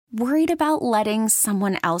Worried about letting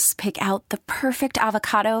someone else pick out the perfect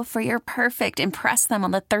avocado for your perfect impress them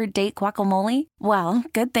on the third date guacamole? Well,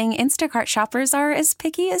 good thing Instacart shoppers are as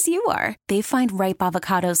picky as you are. They find ripe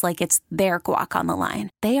avocados like it's their guac on the line.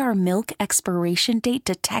 They are milk expiration date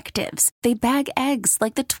detectives. They bag eggs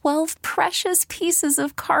like the 12 precious pieces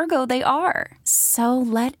of cargo they are. So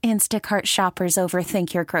let Instacart shoppers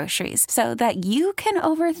overthink your groceries so that you can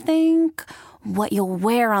overthink what you'll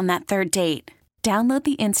wear on that third date. Download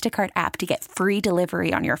the Instacart app to get free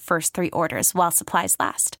delivery on your first 3 orders while supplies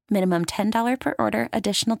last. Minimum $10 per order.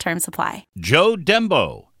 Additional terms apply. Joe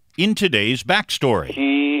Dembo, in today's backstory.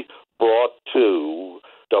 He brought to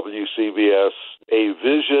WCBS a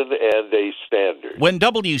vision and a standard. When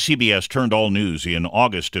WCBS turned all news in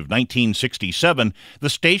August of 1967, the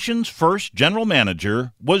station's first general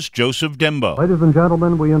manager was Joseph Dembo. Ladies and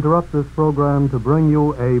gentlemen, we interrupt this program to bring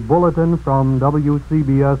you a bulletin from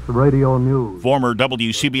WCBS Radio News. Former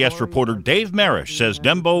WCBS reporter Dave Marish says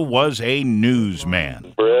Dembo was a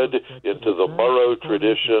newsman. Bred into the Murrow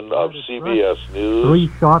tradition of CBS News. 3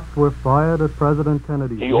 shots were fired at President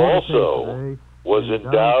Kennedy. He also was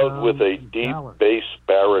endowed with a deep bass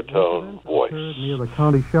baritone voice. Near the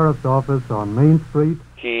county sheriff's office on Main Street.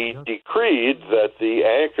 He decreed that the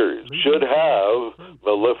anchors should have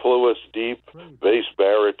mellifluous, deep bass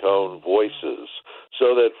baritone voices,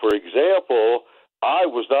 so that, for example, I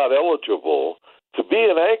was not eligible to be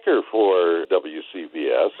an anchor for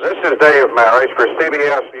WCBS. This is Dave Marish for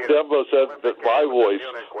CBS News. Dembo said that my voice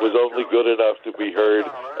was only good enough to be heard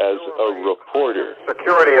as a reporter.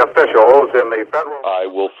 Security officials in the federal... I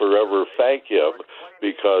will forever thank him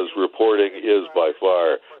because reporting is by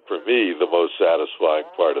far, for me, the most satisfying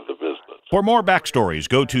part of the business. For more backstories,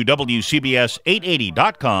 go to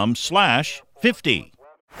WCBS880.com/50.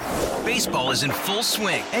 Baseball is in full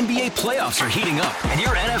swing. NBA playoffs are heating up, and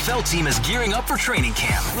your NFL team is gearing up for training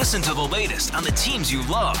camp. Listen to the latest on the teams you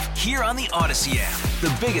love here on the Odyssey app.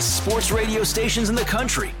 The biggest sports radio stations in the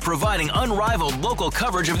country, providing unrivaled local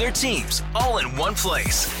coverage of their teams, all in one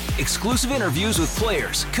place. Exclusive interviews with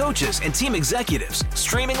players, coaches, and team executives,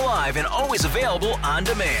 streaming live and always available on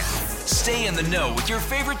demand. Stay in the know with your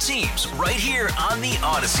favorite teams right here on the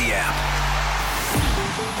Odyssey app.